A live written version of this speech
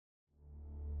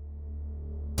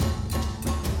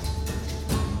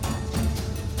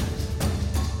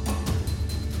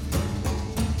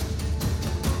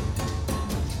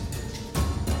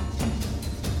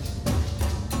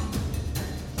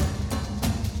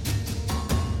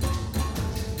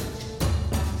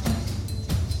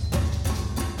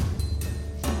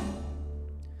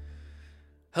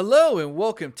Hello and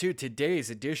welcome to today's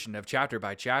edition of Chapter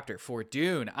by Chapter for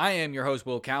Dune. I am your host,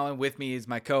 Will Cowan. With me is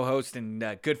my co-host and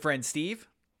good friend, Steve.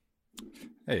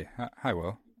 Hey, hi,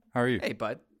 Will. How are you? Hey,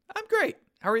 bud. I'm great.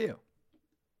 How are you?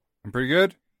 I'm pretty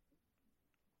good.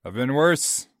 I've been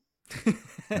worse,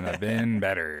 and I've been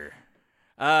better.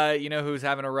 You know who's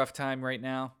having a rough time right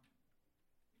now?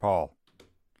 Paul.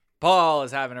 Paul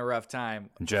is having a rough time.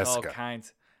 And Jessica.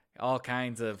 All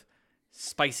kinds of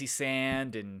spicy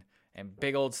sand and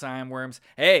big old sandworms.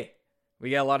 Hey,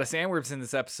 we got a lot of sandworms in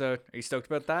this episode. Are you stoked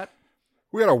about that?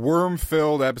 We got a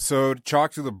worm-filled episode,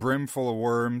 chock to the brim full of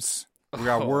worms. We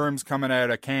got worms coming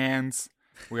out of cans.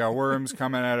 We got worms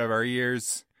coming out of our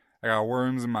ears. I got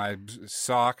worms in my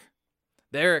sock.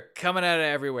 They're coming out of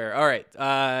everywhere. All right.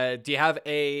 Do you have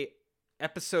a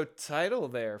episode title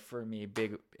there for me,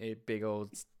 big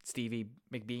old Stevie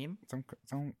McBean? Don't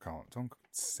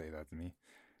say that to me.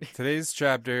 Today's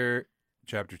chapter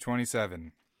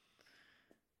 27.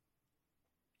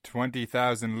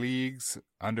 20,000 Leagues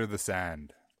Under the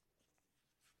Sand.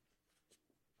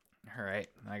 All right.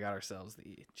 I got ourselves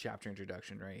the chapter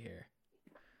introduction right here.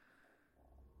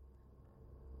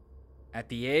 At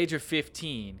the age of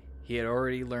 15, he had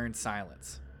already learned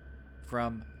silence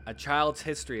from A Child's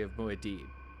History of Muad'Dib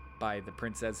by the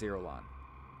Princess Irulan.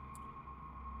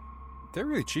 They're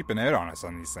really cheaping out on us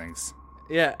on these things.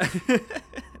 Yeah.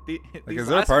 Is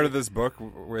there a part of this book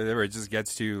where it just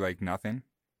gets to like nothing?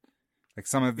 Like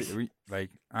some of the I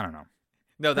don't know.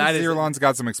 No, that is Irulan's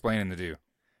got some explaining to do.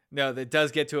 No, that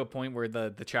does get to a point where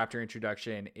the chapter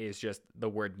introduction is just the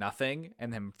word nothing,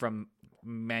 and then from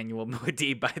Manual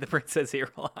Muad'Dib by the Princess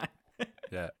Irulan.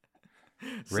 Yeah.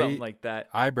 Something like that.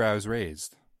 Eyebrows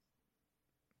raised.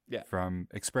 Yeah. From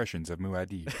Expressions of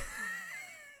Muad'Dib.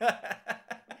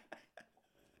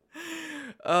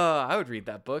 I would read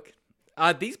that book.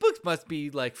 These books must be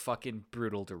like fucking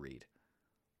brutal to read.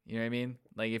 You know what I mean?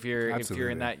 Like if you're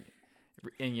in that,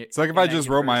 it's like if I just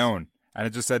wrote my own and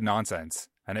it just said nonsense,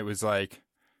 and it was like,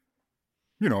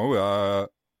 in the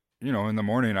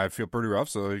morning I feel pretty rough,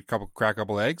 so crack a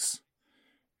couple eggs,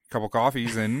 couple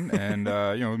coffees in, and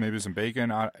maybe some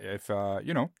bacon. Is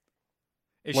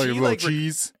like a little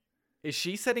cheese. Is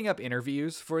she setting up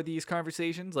interviews for these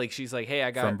conversations? Like she's like, hey, I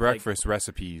got from breakfast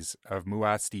recipes of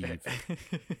Muad'Dib.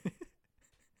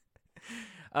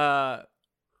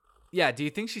 Yeah. Do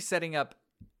you think she's setting up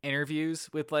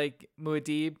interviews with like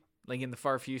Muad'Dib, like in the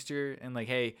far future, and like,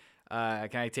 hey,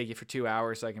 can I take you for 2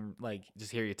 hours so I can like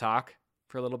just hear you talk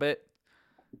for a little bit?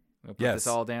 We'll put this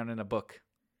all down in a book.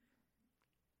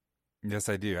 Yes,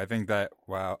 I do. I think that.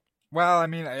 Well, I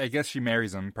mean, I guess she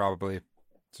marries him probably,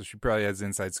 so she probably has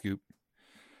inside scoop.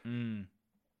 But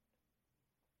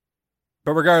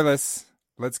regardless,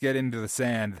 let's get into the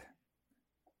sand.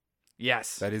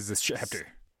 Yes, that is this chapter.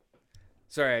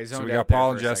 Sorry, I zoned out. So we got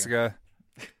Paul and Jessica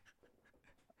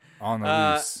on the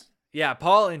loose. Yeah,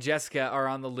 Paul and Jessica are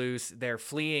on the loose. They're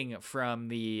fleeing from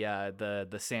the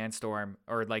sandstorm,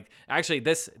 or like actually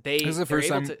this is the first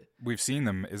time we've seen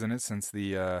them, isn't it? Since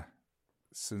the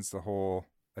whole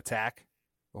attack,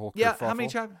 the whole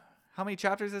kerfuffle. How many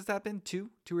chapters has that been?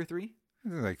 Two or three?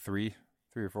 Like three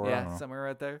or four. Yeah, I don't know. somewhere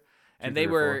right there. And they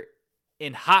were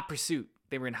in hot pursuit.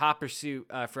 They were in hot pursuit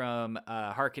from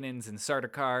Harkonnens and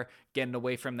Sardaukar, getting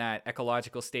away from that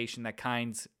ecological station that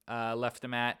Kynes left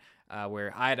them at,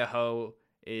 where Idaho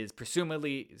is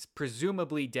presumably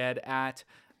dead at.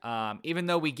 Even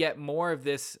though we get more of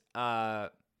this as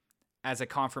a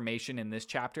confirmation in this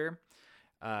chapter,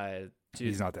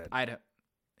 he's not dead.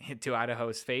 To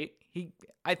Idaho's fate,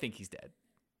 I think he's dead.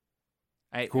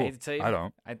 Cool. I hate to tell you, I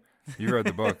don't. You read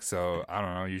the book, so I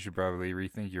don't know. You should probably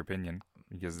rethink your opinion,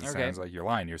 because it sounds like you're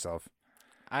lying to yourself.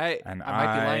 I might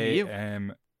be lying to you. I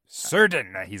am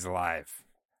certain that he's alive.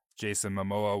 Jason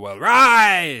Momoa will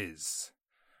rise.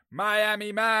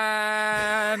 Miami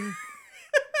man.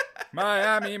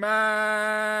 Miami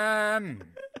man.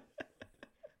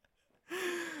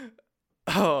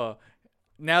 Oh,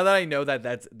 now that I know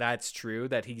that's true,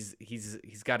 that he's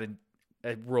got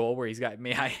a role where he's got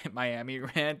Miami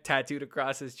man tattooed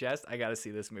across his chest, I got to see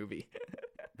this movie.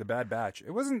 The Bad Batch. It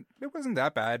wasn't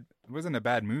that bad. It wasn't a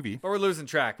bad movie. But we're losing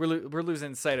track. We're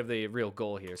losing sight of the real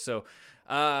goal here. So,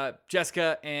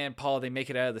 Jessica and Paul, they make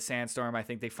it out of the sandstorm. I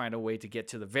think they find a way to get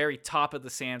to the very top of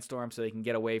the sandstorm so they can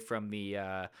get away from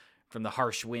the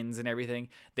harsh winds and everything.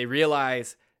 They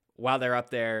realize while they're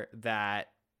up there that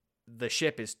the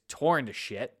ship is torn to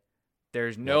shit.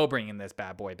 There's no bringing this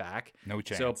bad boy back. No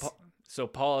chance. So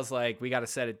Paul is like, we got to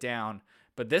set it down.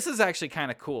 But this is actually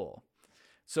kind of cool.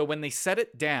 So when they set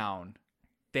it down,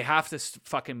 they have to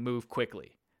fucking move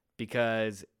quickly,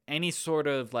 because any sort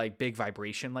of like big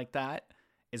vibration like that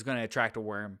is going to attract a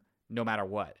worm no matter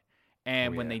what.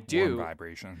 And when they worm do,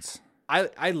 vibrations.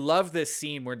 I love this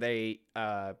scene where they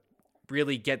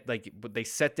really get like they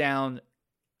set down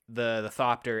the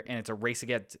Thopter, and it's a race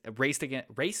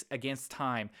against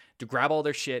time to grab all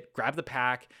their shit, grab the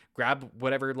pack, grab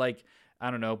whatever, like,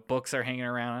 I don't know, books are hanging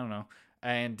around, I don't know,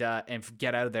 and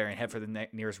get out of there and head for the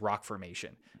nearest rock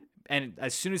formation. And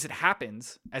as soon as it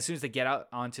happens, as soon as they get out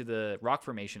onto the rock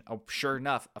formation, oh, sure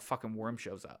enough, a fucking worm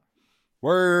shows up.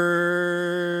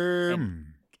 Worm!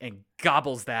 And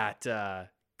gobbles that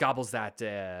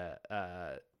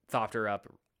Thopter up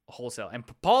wholesale. And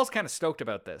Paul's kind of stoked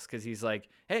about this because he's like,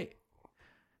 hey,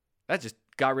 that just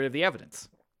got rid of the evidence.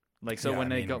 Like, so when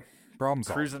they go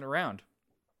cruising around,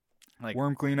 like,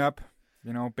 worm cleanup,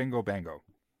 bingo bango.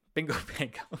 Bingo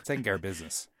bango. Taking care of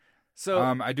business. So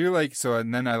I do like,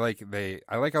 and then I like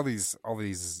all these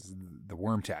the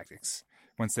worm tactics.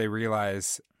 Once they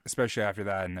realize, especially after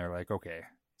that, and they're like, okay,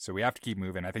 so we have to keep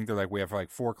moving. I think they're like, we have like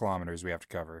 4 kilometers we have to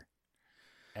cover.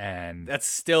 And that's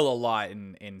still a lot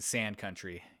in sand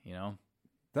country,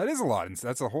 That is a lot.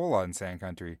 That's a whole lot in sand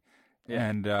country. Yeah.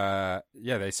 And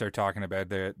they start talking about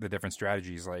the different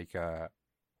strategies, like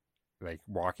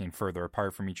walking further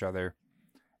apart from each other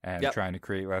and trying to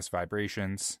create less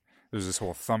vibrations. There's this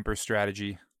whole thumper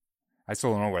strategy. I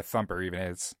still don't know what thumper even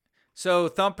is. So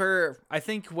thumper, I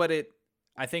think what it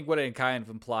kind of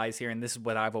implies here, and this is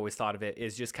what I've always thought of it,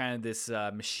 is just kind of this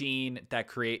machine that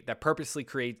purposely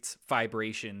creates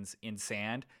vibrations in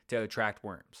sand to attract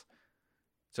worms.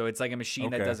 So it's like a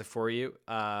machine that does it for you.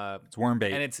 It's worm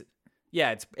bait, and it's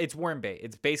worm bait.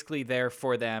 It's basically there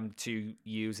for them to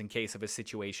use in case of a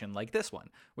situation like this one,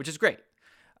 which is great.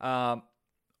 One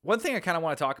thing I kind of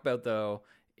want to talk about though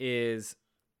is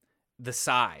the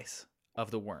size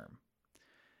of the worm.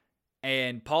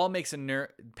 And Paul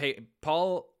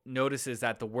notices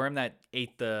that the worm that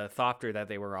ate the Thopter that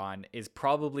they were on is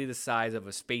probably the size of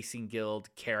a Spacing Guild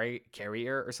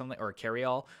carrier or something, or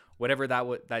carryall, whatever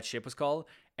that ship was called.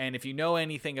 And if you know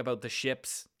anything about the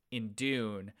ships in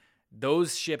Dune,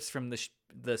 those ships from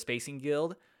the Spacing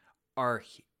Guild are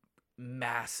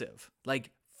massive, like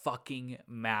fucking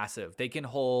massive. They can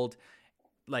hold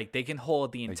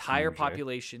the entire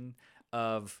population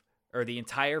or the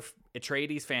entire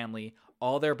Atreides family,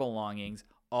 all their belongings,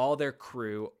 all their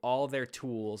crew, all their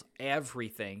tools,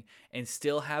 everything, and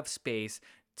still have space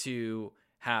to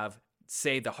have,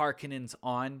 say, the Harkonnens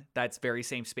on that very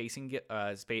same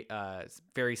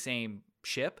very same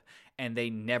ship, and they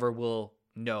never will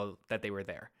know that they were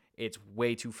there. It's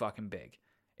way too fucking big.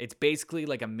 It's basically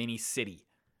like a mini city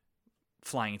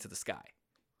flying into the sky.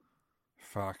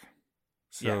 Fuck.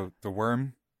 So the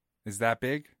worm is that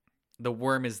big? The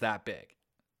worm is that big.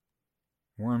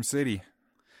 Worm City.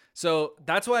 So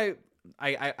that's why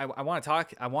I want to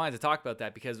talk. I wanted to talk about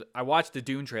that because I watched the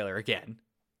Dune trailer again,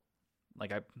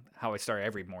 how I start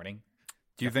every morning.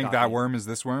 Do you think that worm is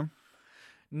this worm?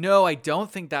 No, I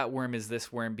don't think that worm is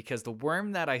this worm because the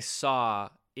worm that I saw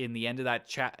in the end of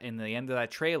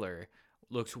that trailer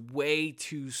looks way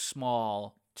too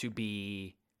small to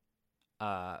be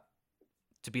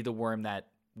the worm that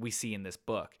we see in this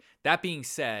book. That being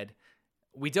said,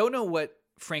 we don't know what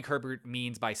Frank Herbert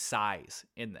means by size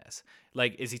in this.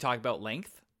 Like, is he talking about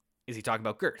length? Is he talking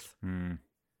about girth?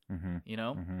 Mm-hmm.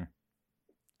 Mm-hmm.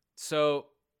 So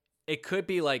it could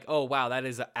be like, oh, wow, that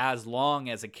is as long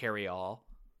as a carryall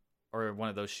or one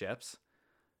of those ships,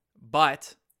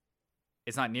 but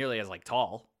it's not nearly as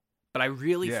tall. But I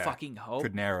really fucking hope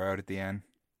could narrow out at the end.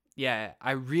 Yeah,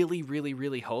 I really, really,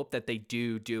 really hope that they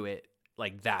do it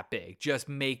like that big. Just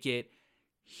make it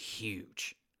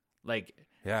huge. Like,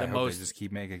 I hope they just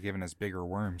keep giving us bigger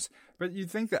worms. But you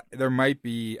think that there might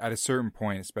be, at a certain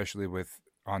point, especially with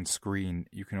on screen,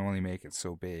 you can only make it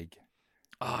so big.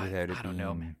 Oh, I don't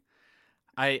know, man.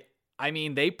 I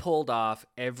mean, they pulled off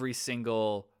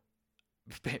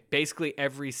basically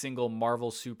every single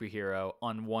Marvel superhero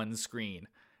on one screen.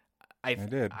 They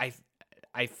did.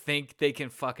 I think they can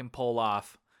fucking pull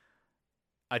off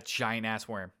a giant ass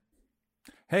worm.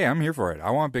 Hey, I'm here for it.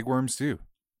 I want big worms too.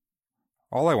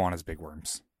 All I want is big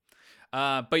worms.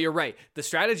 But you're right. The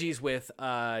strategies with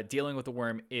dealing with the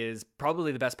worm is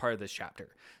probably the best part of this chapter.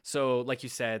 So, like you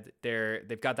said,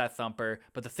 they've got that thumper.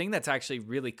 But the thing that's actually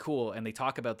really cool, and they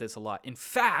talk about this a lot. In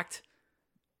fact,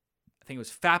 I think it was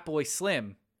Fatboy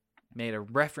Slim made a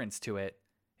reference to it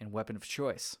in Weapon of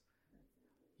Choice.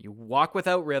 You walk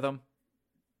without rhythm,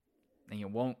 and you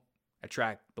won't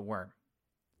attract the worm.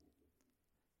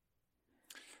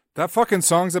 That fucking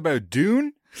song's about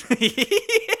Dune?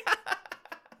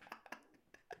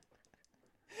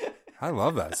 I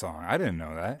love that song. I didn't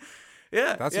know that.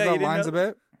 Yeah. That's what that line's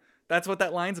about? That's what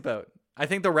that line's about. I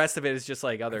think the rest of it is just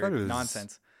like other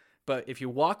nonsense. But if you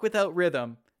walk without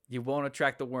rhythm, you won't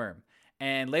attract the worm.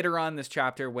 And later on in this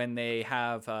chapter, when they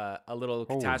have a little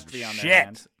catastrophe on their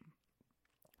hands,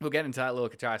 we'll get into that little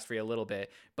catastrophe a little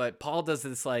bit. But Paul does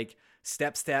this like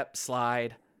step, step,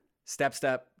 slide, step,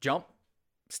 step, jump,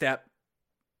 step,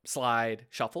 slide,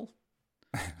 shuffle.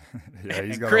 Yeah,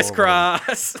 he's got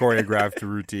crisscross. a choreographed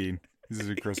routine. This is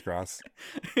a crisscross.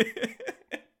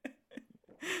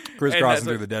 Crisscrossing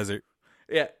through the desert.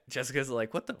 Yeah, Jessica's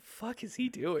like, what the fuck is he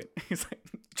doing? He's like,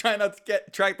 trying not to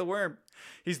track the worm.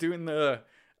 He's doing the,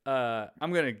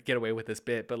 I'm going to get away with this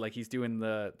bit, but like he's doing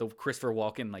the Christopher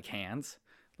Walken like hands,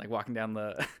 like walking down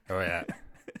the. Oh, yeah.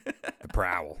 The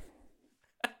prowl.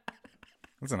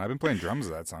 Listen, I've been playing drums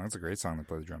with that song. It's a great song to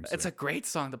play the drums. It's a great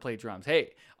song to play drums.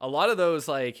 Hey, a lot of those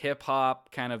like hip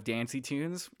hop kind of dancey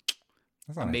tunes,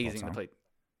 amazing to play.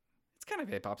 It's kind of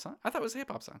a hip hop song. I thought it was a hip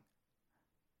hop song.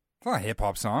 It's not a hip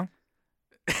hop song.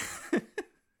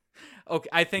 Okay,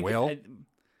 I think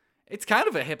it's kind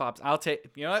of a hip hop. I'll take.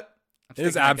 You know what? It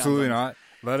is absolutely not.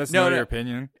 Let us know your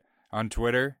opinion on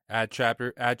Twitter at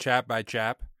chat by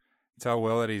chap. Tell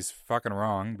Will that he's fucking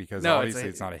wrong because obviously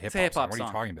it's not a hip hop song. What are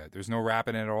you talking about? There's no rap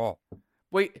in it at all.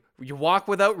 Wait, you walk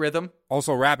without rhythm.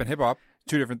 Also, rap and hip hop,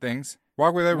 two different things.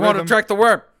 Walk without rhythm. Want to track the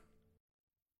worm?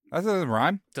 That doesn't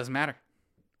rhyme. Doesn't matter.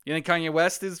 You think Kanye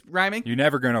West is rhyming? You're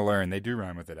never gonna learn. They do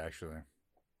rhyme with it, actually.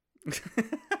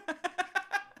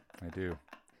 I do.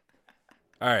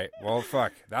 All right. Well,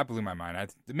 fuck. That blew my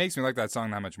mind. It makes me like that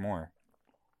song that much more.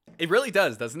 It really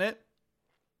does, doesn't it?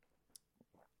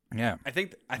 Yeah. I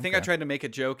think I tried to make a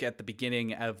joke at the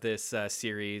beginning of this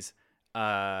series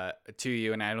to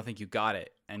you, and I don't think you got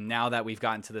it. And now that we've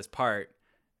gotten to this part,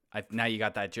 now you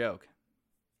got that joke.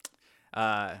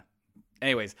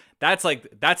 Anyways, that's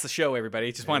the show,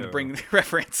 everybody. Just wanted to bring the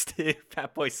reference to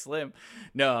Fatboy Slim.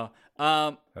 No.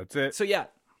 That's it.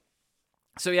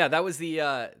 So yeah, that was the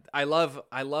I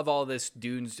love all this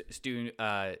Dune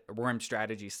worm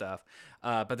strategy stuff.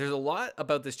 But there's a lot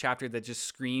about this chapter that just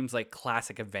screams like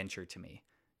classic adventure to me.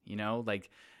 You know, like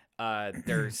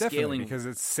they're scaling because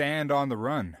it's sand on the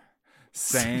run.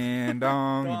 Sand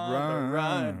on the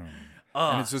run.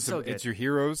 Oh, and it's just it's your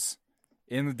heroes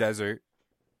in the desert,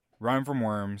 running from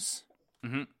worms,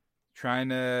 trying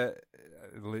to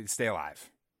stay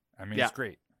alive. I mean, it's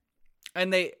great.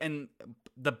 And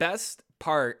the best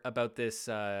part about this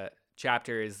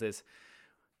chapter is this: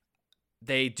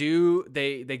 they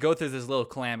go through this little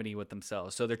calamity with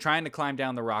themselves. So they're trying to climb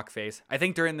down the rock face. I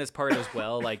think during this part as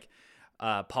well, like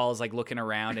Paul's like looking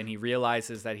around and he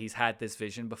realizes that he's had this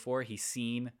vision before. He's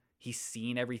seen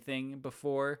everything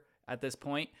before at this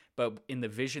point, but in the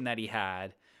vision that he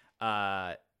had,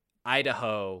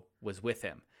 Idaho was with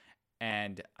him.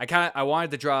 And I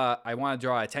wanted to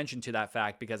draw attention to that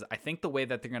fact because I think the way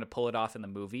that they're going to pull it off in the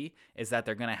movie is that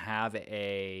they're going to have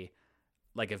a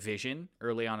vision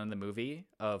early on in the movie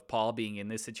of Paul being in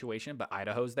this situation, but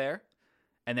Idaho's there.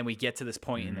 And then we get to this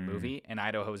point in the movie and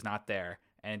Idaho's not there.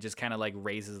 And it just kind of like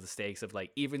raises the stakes of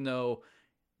like, even though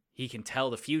he can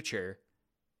tell the future,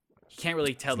 he can't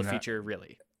really tell the future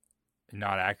really.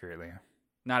 Not accurately.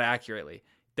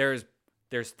 There's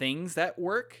things that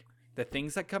work. The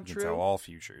things that come true. Tell all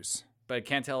futures. But it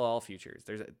can't tell all futures.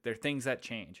 There are things that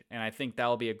change. And I think that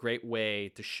will be a great way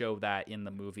to show that in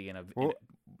the movie in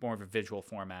more of a visual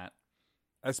format.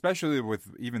 Especially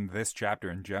with even this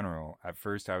chapter in general. At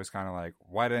first I was kind of like,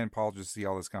 why didn't Paul just see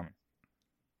all this coming?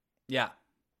 Yeah.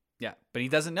 Yeah. But he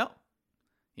doesn't know.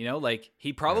 You know, like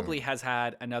he probably has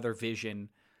had another vision.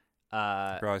 He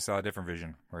probably saw a different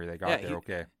vision where they got there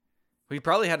okay. He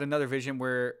probably had another vision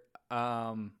where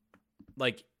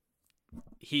like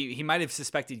he might have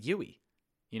suspected Yui,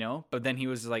 you know, but then he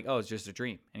was like, oh, it's just a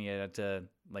dream. And he had to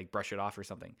like brush it off or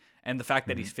something. And the fact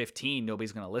that he's 15,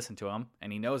 nobody's going to listen to him.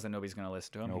 And he knows that nobody's going to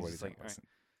listen to him. Nobody's like, listen.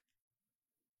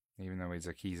 Right. Even though he's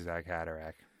a Kizak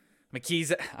Haderach.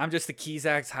 I'm just a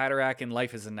Kizak Haderach and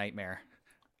life is a nightmare.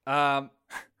 So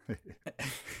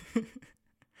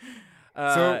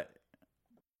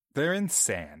they're in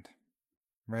sand,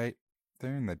 right?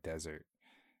 They're in the desert.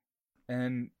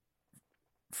 And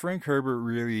Frank Herbert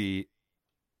really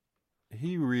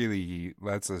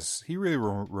reminds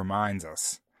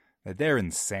us that they're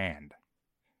in sand.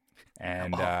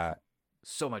 And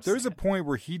so much there's sand. A point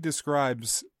where he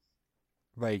describes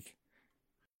like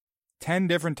 10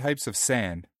 different types of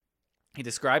sand. He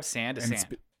describes sand as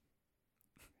sand.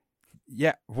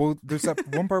 Yeah, well, there's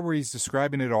that one part where he's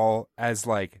describing it all as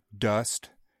like dust,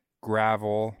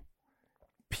 gravel,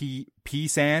 pea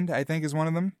sand, I think is one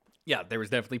of them. Yeah, there was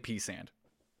definitely pea sand.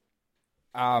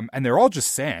 And they're all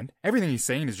just sand. Everything he's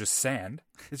saying is just sand.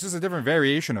 It's just a different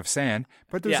variation of sand,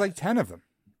 but there's like 10 of them.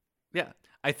 Yeah.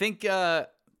 I think,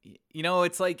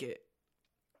 it's like,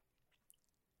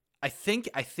 I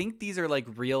think these are like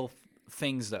real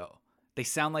things though. They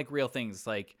sound like real things,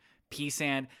 like pea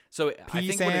sand. So I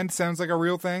think sand sounds like a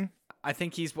real thing. I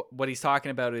think what he's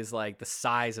talking about is like the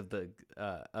size of the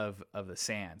of the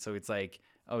sand. So it's like,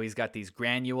 he's got these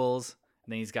granules,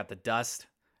 and then he's got the dust,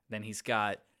 then he's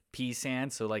got pea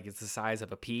sand. So like it's the size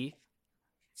of a pea.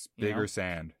 It's bigger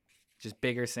sand. Just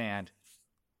bigger sand.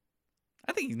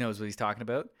 I think he knows what he's talking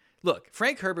about. Look,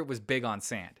 Frank Herbert was big on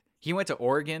sand. He went to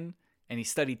Oregon and he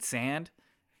studied sand.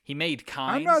 He made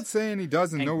kinds. I'm not saying he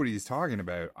doesn't know what he's talking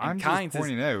about. I'm just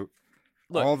pointing out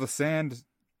all the sand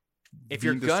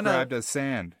being described as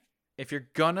sand. If you're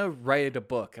gonna write a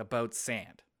book about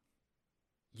sand,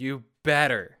 you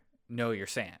better know your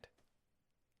sand.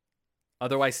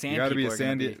 Otherwise, sand people are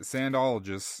going to be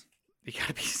sandologist. You got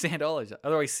to be sandologist.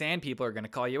 Otherwise, sand people are going to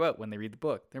call you out when they read the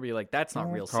book. They'll be like, "That's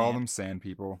not real sand." Call them sand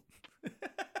people.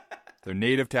 They're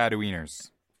native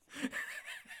Tatooiners.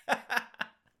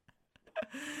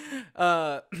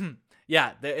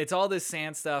 Yeah, it's all this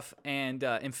sand stuff, and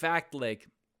in fact, like,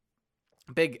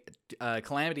 big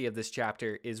calamity of this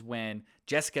chapter is when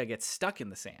Jessica gets stuck in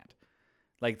the sand.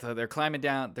 Like they're climbing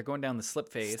down, they're going down the slip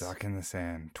phase. Stuck in the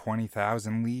sand,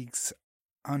 20,000 leagues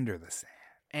under the sand.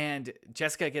 And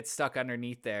Jessica gets stuck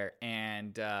underneath there,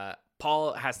 and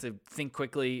Paul has to think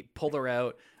quickly, pull her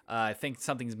out. I think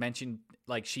something's mentioned,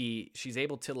 like she's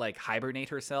able to like hibernate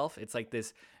herself. It's like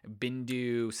this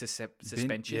Bindu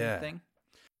suspension thing.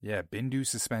 Yeah, Bindu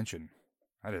suspension.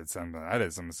 I did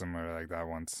something similar like that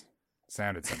once.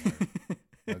 Sounded similar.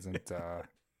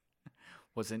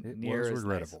 Wasn't near as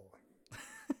regrettable.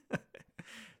 Nice.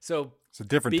 So it's a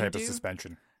different type of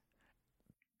suspension.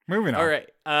 Moving on. All right.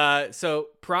 So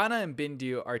prana and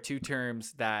bindu are two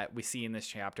terms that we see in this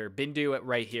chapter. Bindu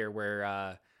right here,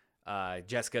 where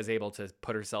Jessica is able to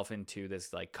put herself into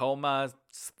this like coma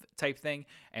type thing,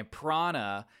 and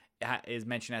prana is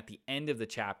mentioned at the end of the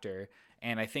chapter,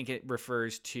 and I think it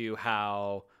refers to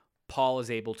how Paul is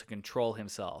able to control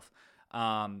himself.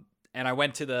 And I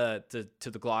went to the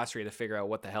glossary to figure out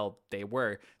what the hell they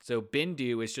were. So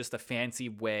bindu is just a fancy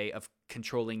way of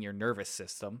controlling your nervous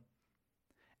system.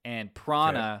 And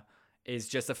prana is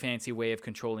just a fancy way of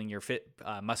controlling your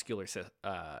muscular system.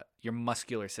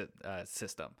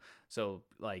 So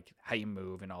like how you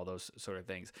move and all those sort of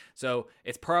things. So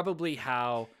it's probably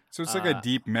how. So it's like a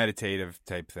deep meditative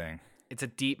type thing. It's a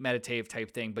deep meditative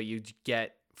type thing, but you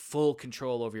get full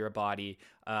control over your body.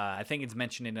 I think it's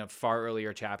mentioned in a far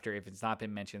earlier chapter. If it's not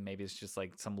been mentioned, maybe it's just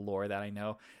like some lore that I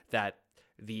know, that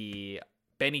the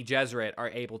Bene Gesserit are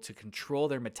able to control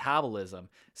their metabolism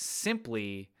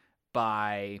simply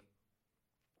by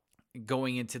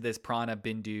going into this prana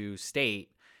bindu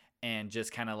state and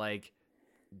just kind of like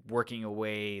working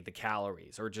away the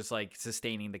calories, or just like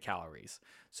sustaining the calories.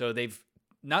 So they've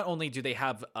not only do they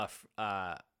have a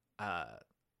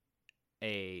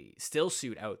still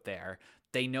suit out there,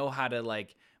 they know how to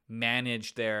like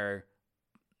manage their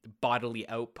bodily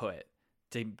output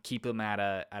to keep them at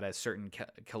a certain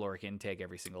caloric intake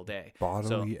every single day.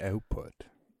 Bodily output.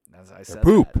 As I said,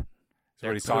 poop. That's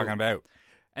what he's talking about.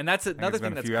 And that's another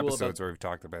thing that's cool about. There's been a few episodes where we've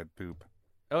talked about poop.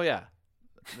 Oh yeah,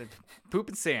 poop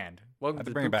and sand. Welcome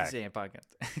to the Poop and Sand podcast.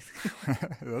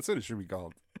 That's what it should be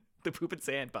called. The Poop and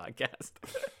Sand podcast.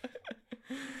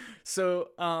 So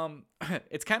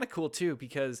it's kind of cool too,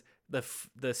 because the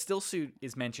still suit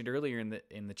is mentioned earlier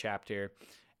in the chapter,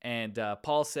 and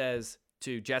Paul says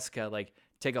to Jessica, like,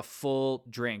 take a full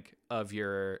drink of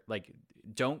your, like,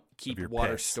 don't keep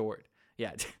water stored.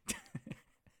 Yeah.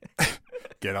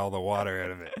 Get all the water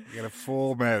out of it. You got a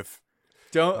full mouth.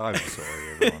 I'm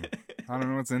sorry, everyone. I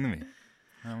don't know what's into me.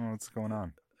 I don't know what's going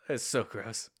on. It's so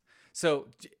gross. So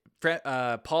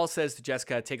Paul says to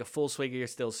Jessica, take a full swig of your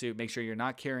still suit. Make sure you're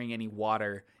not carrying any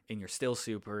water in your still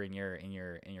soup or in your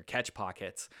catch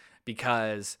pockets,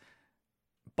 because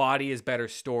body is better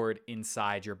stored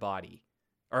inside your body,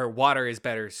 or water is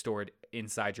better stored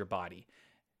inside your body.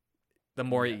 The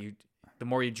more you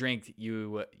drink,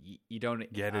 you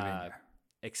don't get it in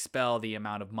expel the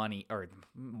amount of money. Where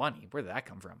did that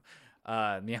come from?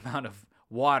 The amount of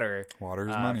water is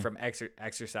money from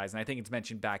exercise. And I think it's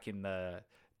mentioned back in the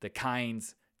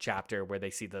Kynes chapter where they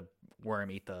see the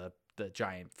worm eat the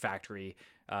giant factory.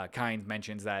 Kynes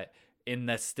mentions that in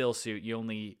the still suit you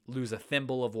only lose a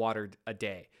thimble of water a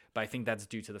day, but I think that's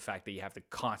due to the fact that you have to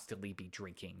constantly be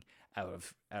drinking out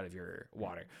of your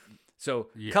water. So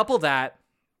couple that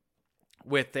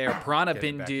with their prana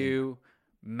bindu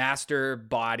master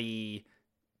body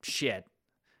shit,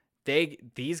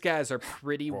 these guys are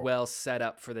pretty well set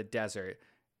up for the desert,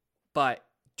 but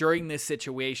during this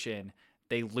situation,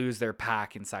 they lose their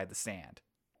pack inside the sand,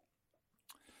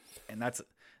 and that's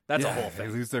a whole thing.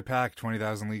 They lose their pack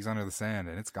 20,000 leagues under the sand,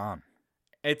 and it's gone.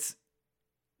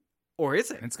 Or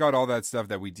is it? It's got all that stuff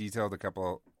that we detailed a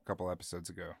couple episodes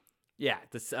ago. Yeah,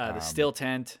 the still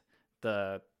tent,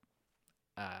 the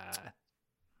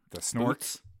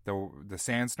snorks, the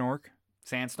sand snork.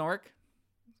 Sand snork.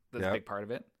 That's a big part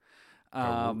of it.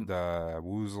 The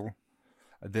woozle.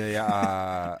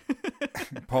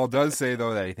 Paul does say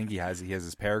though that I think he has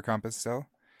his pear compass still,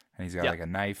 and he's got like a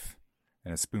knife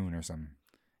and a spoon or something.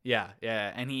 Yeah,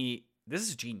 and this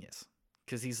is genius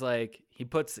because he's like he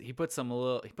puts a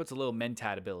little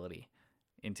mentat ability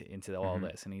into all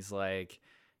this, and he's like,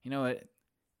 you know what,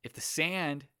 if the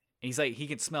sand, he's like, he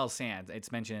can smell sand.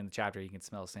 It's mentioned in the chapter he can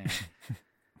small sand.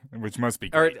 Which must be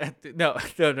great. Or,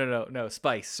 no,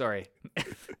 spice, sorry.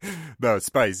 No,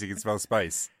 spice. You can smell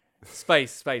spice.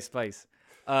 Spice.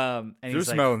 And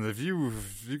if you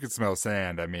could smell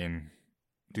sand, I mean,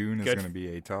 Dune is going to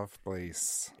be a tough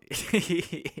place.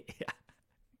 You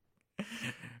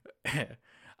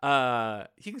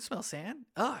can smell sand?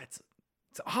 Oh, it's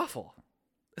awful.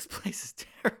 This place is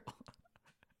terrible.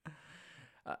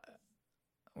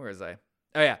 Where is I?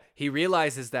 Oh, yeah. He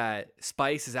realizes that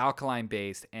spice is alkaline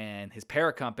based and his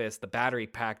paracompass, the battery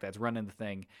pack that's running the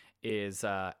thing, is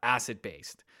acid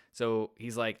based. So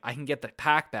he's like, I can get the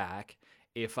pack back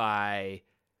if I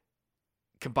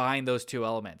combine those two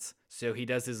elements. So he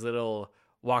does his little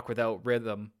walk without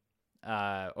rhythm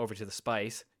over to the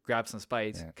spice, grabs some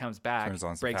spice, comes back, turns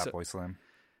on some Fat Boy Slim.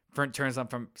 Turns on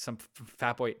from some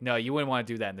Fat Boy. No, you wouldn't want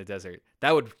to do that in the desert.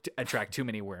 That would attract too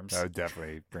many worms. That would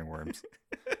definitely bring worms.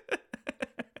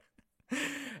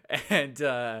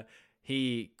 And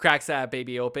he cracks that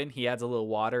baby open. He adds a little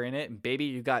water in it, and baby,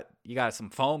 you got some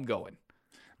foam going.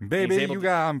 Baby, you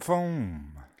got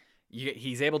foam.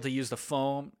 He's able to use the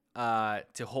foam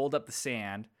to hold up the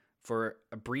sand for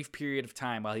a brief period of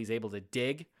time while he's able to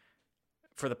dig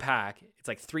for the pack. It's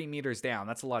like 3 meters down.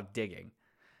 That's a lot of digging.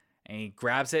 And he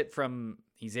grabs it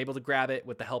he's able to grab it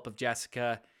with the help of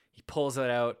Jessica. He pulls it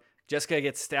out. Jessica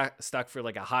gets stuck for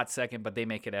like a hot second, but they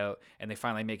make it out, and they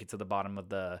finally make it to the bottom of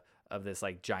this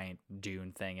like giant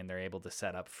dune thing, and they're able to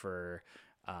set up for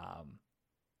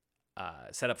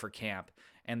camp.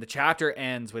 And the chapter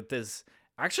ends with this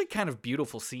actually kind of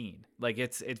beautiful scene. Like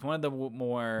it's one of the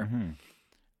more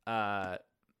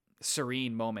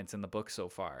serene moments in the book so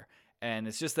far, and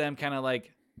it's just them kind of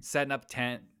like setting up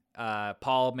tent.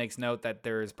 Paul makes note that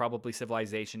there's probably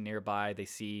civilization nearby. They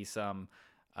see some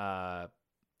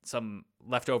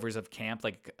leftovers of camp,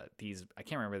 like these, I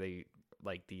can't remember,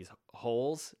 these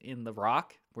holes in the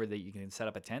rock where you can set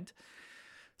up a tent,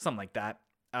 something like that.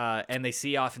 And they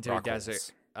see off into the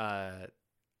desert, out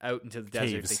into the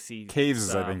desert. They see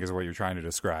caves, I think is what you're trying to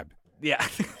describe. Yeah.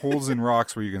 Holes in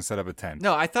rocks where you can set up a tent.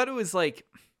 No, I thought it was like,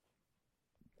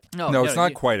 no, it's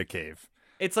not quite a cave.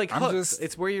 It's like hooks.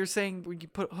 It's where you're saying where you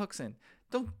put hooks in.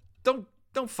 Don't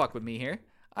fuck with me here.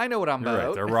 I know what I'm about.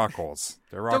 Right. They're rock holes.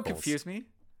 Don't confuse me.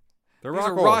 They're These rock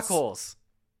are holes. rock holes.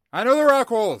 I know they're rock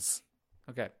holes.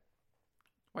 Okay.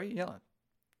 Why are you yelling?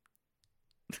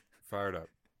 Fired up.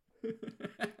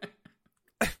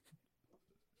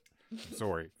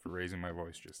 Sorry for raising my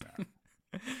voice just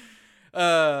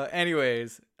now.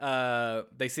 Anyways,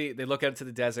 they look out to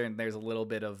the desert, and there's a little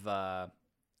bit of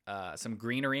some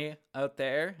greenery out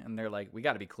there, and they're like, we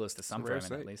got to be close to some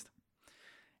famine at least.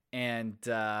 And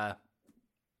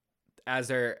as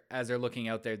they're looking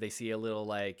out there, they see a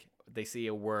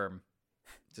worm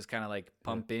just kind of like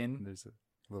pump in. There's a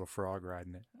little frog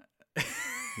riding it.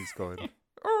 He's going,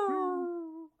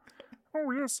 oh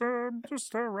yes,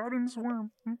 just riding this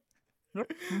worm. Yep.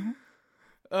 Mm-hmm.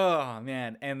 Oh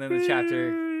man! And then the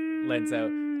chapter lends out.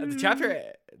 The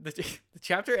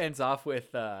chapter ends off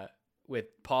with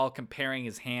Paul comparing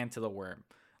his hand to the worm.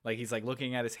 Like he's like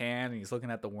looking at his hand, and he's looking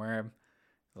at the worm.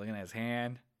 He's looking at his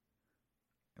hand.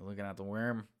 He's looking at the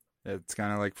worm. It's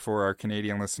kind of like for our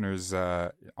Canadian listeners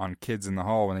on Kids in the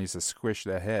Hall when they used to squish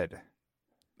the head.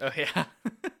 Oh yeah.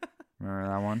 Remember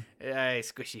that one? Hey,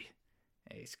 squishy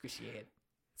head.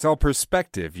 It's all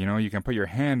perspective, you know. You can put your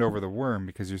hand over the worm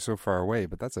because you're so far away,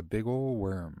 but that's a big old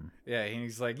worm. Yeah, and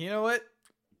he's like, you know what?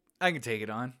 I can take it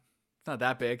on. It's not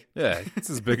that big. Yeah, it's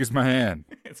as big as my hand.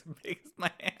 It's as big as my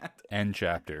hand. End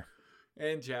chapter.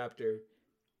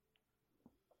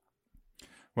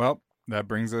 Well, that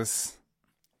brings us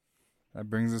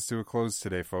to a close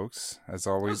today, folks. As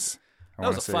always, that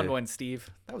was a fun one, Steve.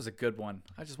 That was a good one.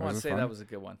 I just want to say that was a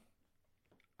good one.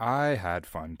 I had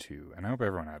fun too, and I hope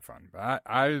everyone had fun. But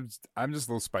I'm just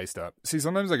a little spiced up. See,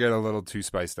 sometimes I get a little too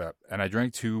spiced up, and I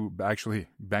drank 2 actually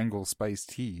Bengal spiced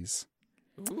teas.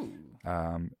 Ooh.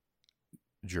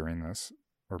 During this,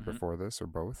 or before this, or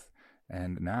both,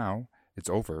 and now it's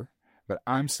over. But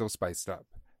I'm still spiced up,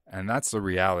 and that's the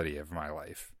reality of my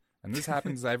life. And this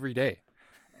happens every day,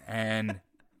 and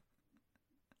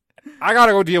I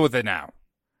gotta go deal with it now.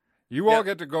 You all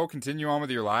get to go continue on with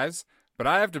your lives, but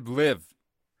I have to live.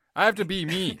 I have to be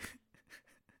me.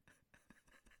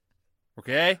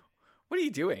 Okay? What are you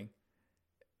doing?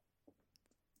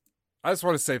 I just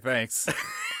want to say thanks.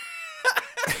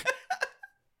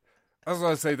 I just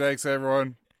want to say thanks,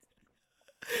 everyone.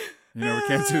 You know, we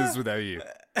can't do this without you.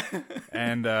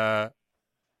 And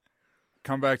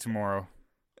come back tomorrow,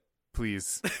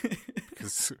 please,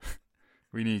 because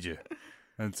we need you.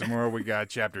 And tomorrow we got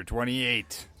chapter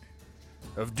 28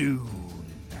 of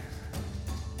Dune.